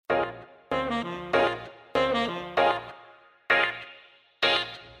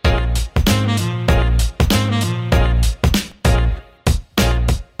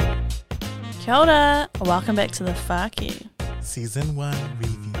Kia ora. Welcome back to the Fuck You. Season 1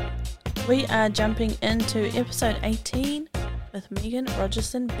 review. We are jumping into episode 18 with Megan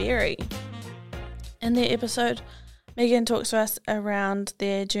Rogerson Berry. In their episode, Megan talks to us around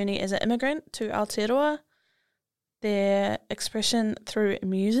their journey as an immigrant to Aotearoa, their expression through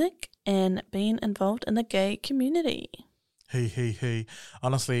music, and being involved in the gay community. Hey.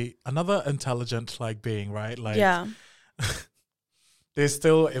 Honestly, another intelligent being, right? Yeah. There's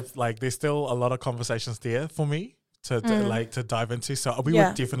still a lot of conversations there for me to dive into. So we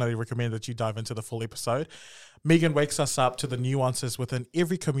would definitely recommend that you dive into the full episode. Megan wakes us up to the nuances within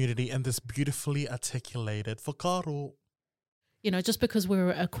every community in this beautifully articulated whakaaro. You know, just because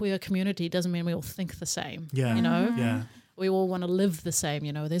we're a queer community doesn't mean we all think the same. Yeah. You know? Yeah. We all want to live the same,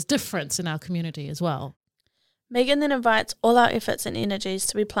 you know. There's difference in our community as well. Megan then invites all our efforts and energies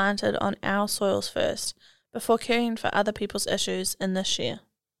to be planted on our soils first, before caring for other people's issues in this year.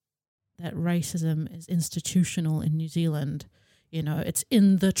 That racism is institutional in New Zealand. You know, it's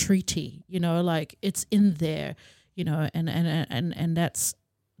in the treaty, you know, it's in there, you know, and that's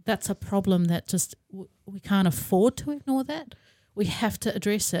a problem that just we can't afford to ignore that. We have to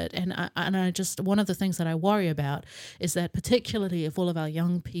address it. And I just, one of the things that I worry about is that particularly if all of our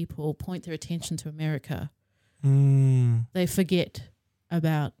young people point their attention to America, they forget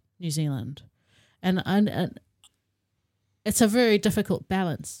about New Zealand. And it's a very difficult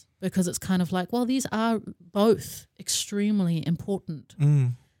balance because it's kind of like, well, these are both extremely important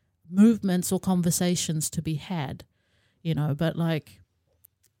movements or conversations to be had, you know, but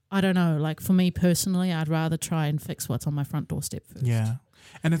I don't know, for me personally, I'd rather try and fix what's on my front doorstep first. Yeah.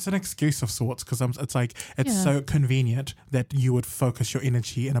 And it's an excuse of sorts because it's so convenient that you would focus your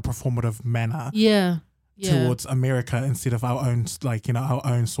energy in a performative manner. Yeah. Towards America instead of our own, our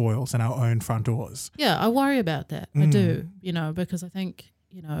own soils and our own front doors. Yeah, I worry about that. I do, you know, because I think,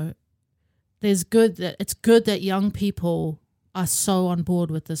 you know, it's good that young people are so on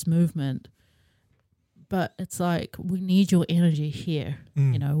board with this movement, but it's like we need your energy here,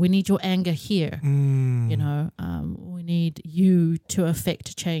 you know, we need your anger here, you know, we need you to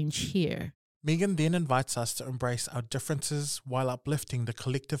affect change here. Megan then invites us to embrace our differences while uplifting the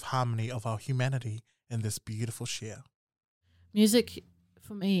collective harmony of our humanity in this beautiful share. Music,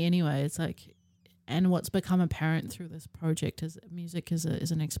 for me anyway, it's and what's become apparent through this project is music is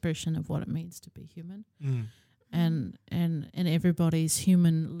an expression of what it means to be human. And everybody's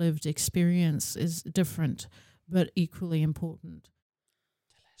human lived experience is different, but equally important.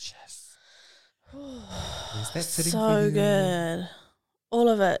 Delicious. Is that sitting So for you? good. All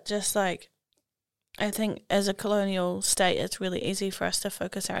of it, just I think as a colonial state, it's really easy for us to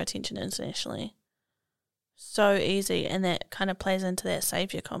focus our attention internationally. So easy, and that kind of plays into that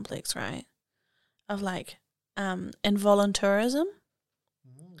savior complex, right? Of involuntourism.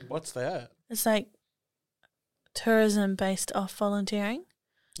 What's that? It's tourism based off volunteering.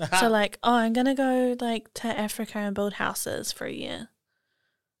 So I'm gonna go to Africa and build houses for a year.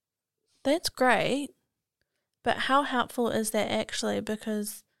 That's great, but how helpful is that actually?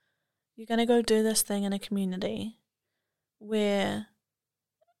 Because you're gonna go do this thing in a community where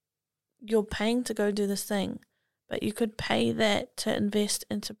you're paying to go do this thing, but you could pay that to invest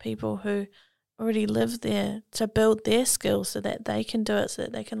into people who already live there to build their skills so that they can do it, so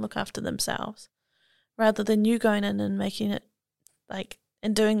that they can look after themselves, rather than you going in and making it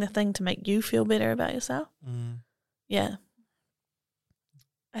and doing the thing to make you feel better about yourself. Yeah.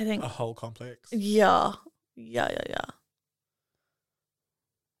 I think a whole complex. Yeah.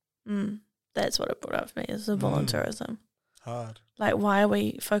 That's what it brought up for me, is the volunteerism. Hard. Why are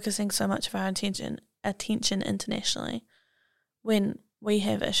we focusing so much of our attention internationally when we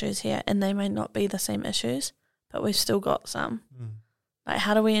have issues here and they may not be the same issues, but we've still got some?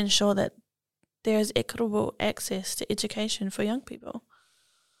 How do we ensure that there is equitable access to education for young people?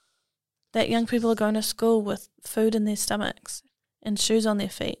 That young people are going to school with food in their stomachs and shoes on their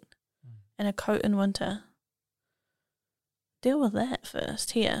feet and a coat in winter. Deal with that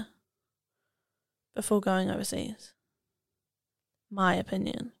first here before going overseas. My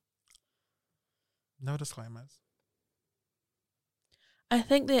opinion. No disclaimers. I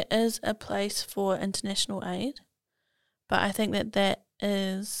think there is a place for international aid, but I think that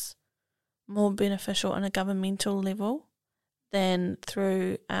is more beneficial on a governmental level than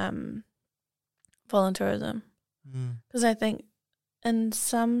through volunteerism. Because I think in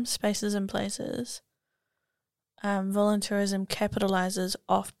some spaces and places, volunteerism capitalizes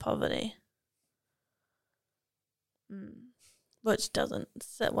off poverty. Which doesn't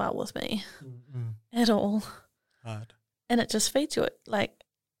sit well with me at all. Hard. And it just feeds you.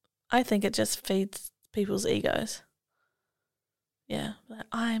 I think it just feeds people's egos. Yeah, like,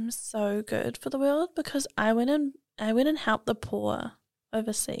 I'm so good for the world because I went and helped the poor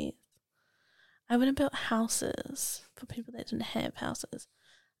overseas. I went and built houses for people that didn't have houses.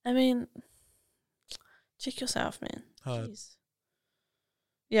 I mean, check yourself, man. Jeez.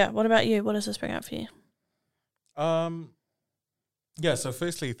 Yeah, what about you? What does this bring up for you? Yeah, so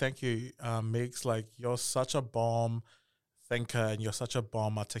firstly, thank you, Megs. Like, you're such a bomb thinker and you're such a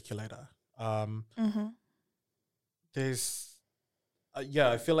bomb articulator. There's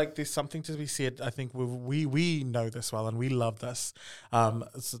I feel like there's something to be said. I think we know this well and we love this.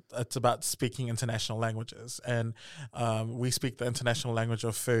 It's about speaking international languages, and we speak the international language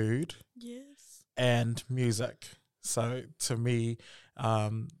of food, yes, and music. So to me,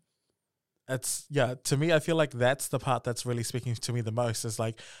 to me, I feel like that's the part that's really speaking to me the most. Is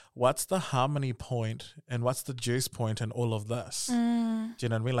like, what's the harmony point and what's the juice point in all of this? Do you know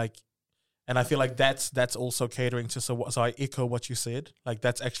what I mean? Like. And I feel like that's also catering to, so I echo what you said, like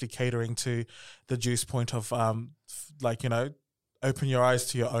that's actually catering to the juice point of like, you know, open your eyes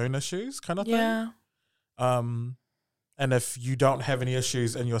to your own issues kind of thing. Yeah. And if you don't have any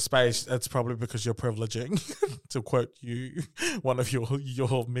issues in your space, it's probably because you're privileging, to quote you, one of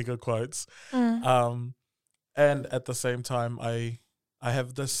your mega quotes. And at the same time, I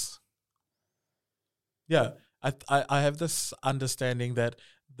have this, I have this understanding that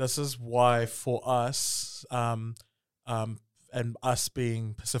this is why for us, and us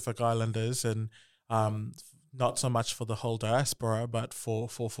being Pacific Islanders, and not so much for the whole diaspora, but for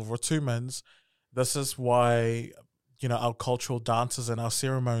Rotumans, this is why, you know, our cultural dances and our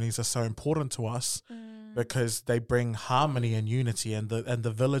ceremonies are so important to us, because they bring harmony and unity, and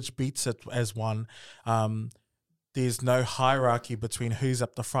the village beats it as one. There's no hierarchy between who's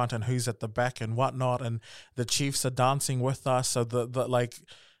at the front and who's at the back and whatnot, and the chiefs are dancing with us. So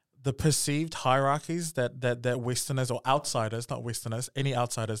the perceived hierarchies that Westerners or outsiders, not Westerners, any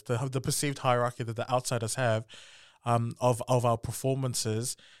outsiders, the perceived hierarchy that the outsiders have of our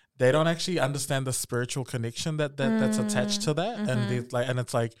performances, they don't actually understand the spiritual connection that's attached to that, and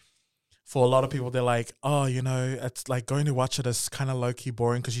it's like. For a lot of people, they're like, oh, you know, it's like going to watch it is kind of low-key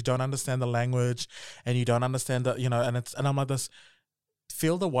boring because you don't understand the language and you don't understand that, you know, and I'm like this,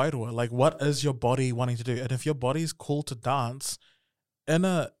 feel the wairua. Like, what is your body wanting to do? And if your body's called to dance in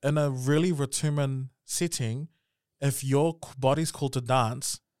a really Rotuman setting, if your body's called to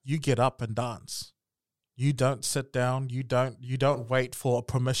dance, you get up and dance. You don't sit down. You don't wait for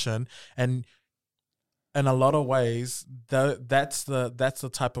permission. And in a lot of ways, that's the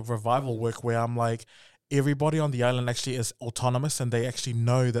type of revival work where I'm like, everybody on the island actually is autonomous and they actually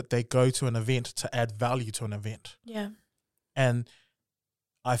know that they go to an event to add value to an event. Yeah. And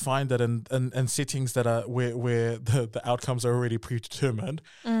I find that in settings that are where the outcomes are already predetermined,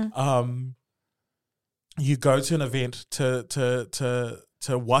 you go to an event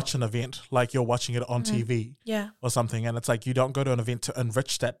to watch an event like you're watching it on TV or something, and it's like you don't go to an event to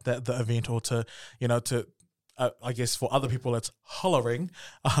enrich the event or to, you know, to I guess for other people it's hollering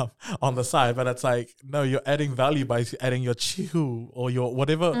on the side, but it's like, no, you're adding value by adding your chihu or your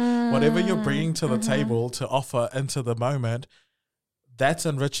whatever you're bringing to the table to offer into the moment. That's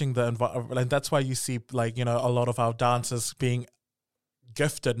enriching the environment, and that's why you see, like, you know, a lot of our dancers being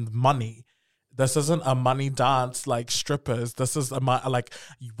gifted money. This isn't a money dance like strippers. This is like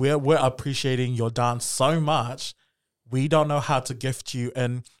we're appreciating your dance so much. We don't know how to gift you,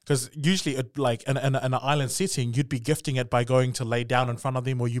 and because usually it, like in an island setting, you'd be gifting it by going to lay down in front of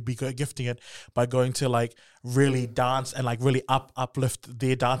them, or you'd be gifting it by going to like really dance and like really uplift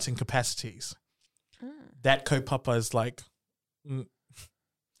their dancing capacities. That kaupapa is like.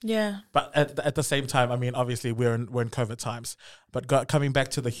 Yeah. But at the same time, I mean, obviously we're in COVID times, but coming back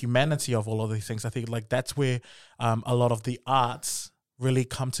to the humanity of all of these things, I think like that's where a lot of the arts really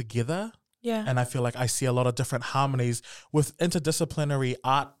come together. Yeah. And I feel like I see a lot of different harmonies with interdisciplinary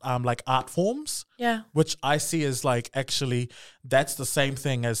art, like art forms. Yeah. Which I see as like, actually, that's the same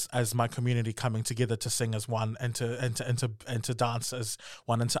thing as my community coming together to sing as one and to dance as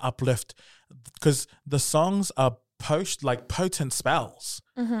one and to uplift, because the songs are potent spells.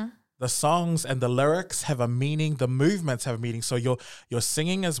 The songs and the lyrics have a meaning, the movements have a meaning. So you're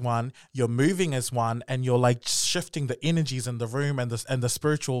singing as one, you're moving as one, and you're like shifting the energies in the room and the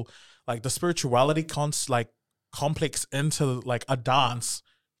spiritual, like the spirituality complex into like a dance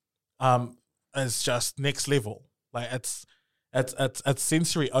is just next level. Like it's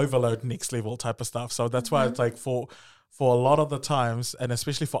sensory overload next level type of stuff. So that's why it's like for a lot of the times, and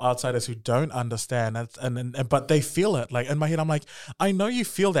especially for outsiders who don't understand it, and but they feel it. Like in my head, I'm like, I know you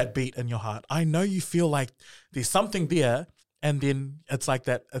feel that beat in your heart. I know you feel like there's something there, and then it's like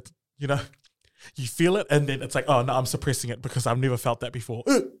that. It's, you know, You feel it, and then it's like, oh no, I'm suppressing it because I've never felt that before.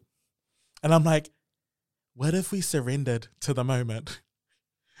 And I'm like, what if we surrendered to the moment?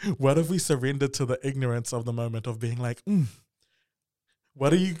 What if we surrendered to the ignorance of the moment of being like,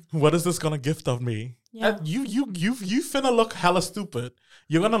 what is this gonna gift of me? Yeah. You finna look hella stupid.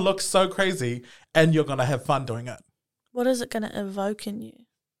 You're gonna look so crazy, and you're gonna have fun doing it. What is it gonna evoke in you?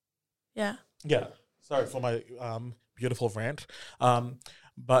 Yeah. Yeah. Sorry for my beautiful rant.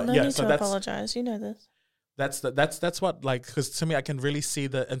 But No yeah, need so to that's apologize. You know this. that's what, like, because to me, I can really see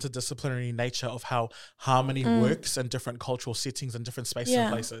the interdisciplinary nature of how harmony works in different cultural settings and different spaces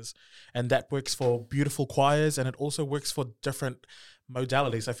and places, and that works for beautiful choirs, and it also works for different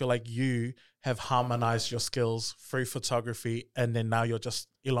modalities. I feel like you have harmonized your skills through photography, and then now you're just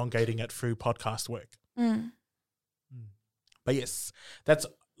elongating it through podcast work. But yes, that's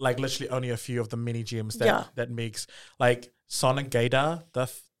like literally only a few of the mini gems that makes, like, Sonic Gaydar,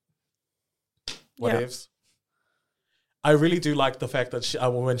 whatevs. I really do like the fact that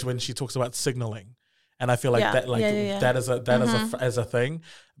when she talks about signaling, and I feel like that that is a thing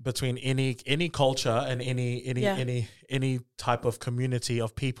between any culture and any type of community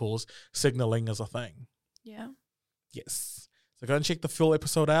of peoples. Signaling is a thing. Yeah. Yes. So go and check the full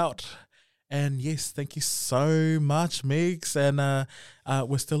episode out. And yes, thank you so much, Megs. And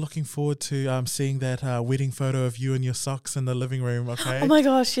we're still looking forward to seeing that wedding photo of you and your socks in the living room, okay? Oh my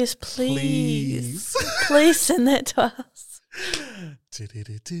gosh, yes, please. Please send that to us.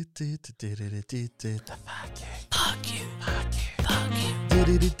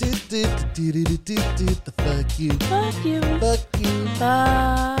 Fuck you. Fuck you.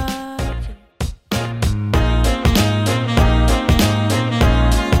 Bye.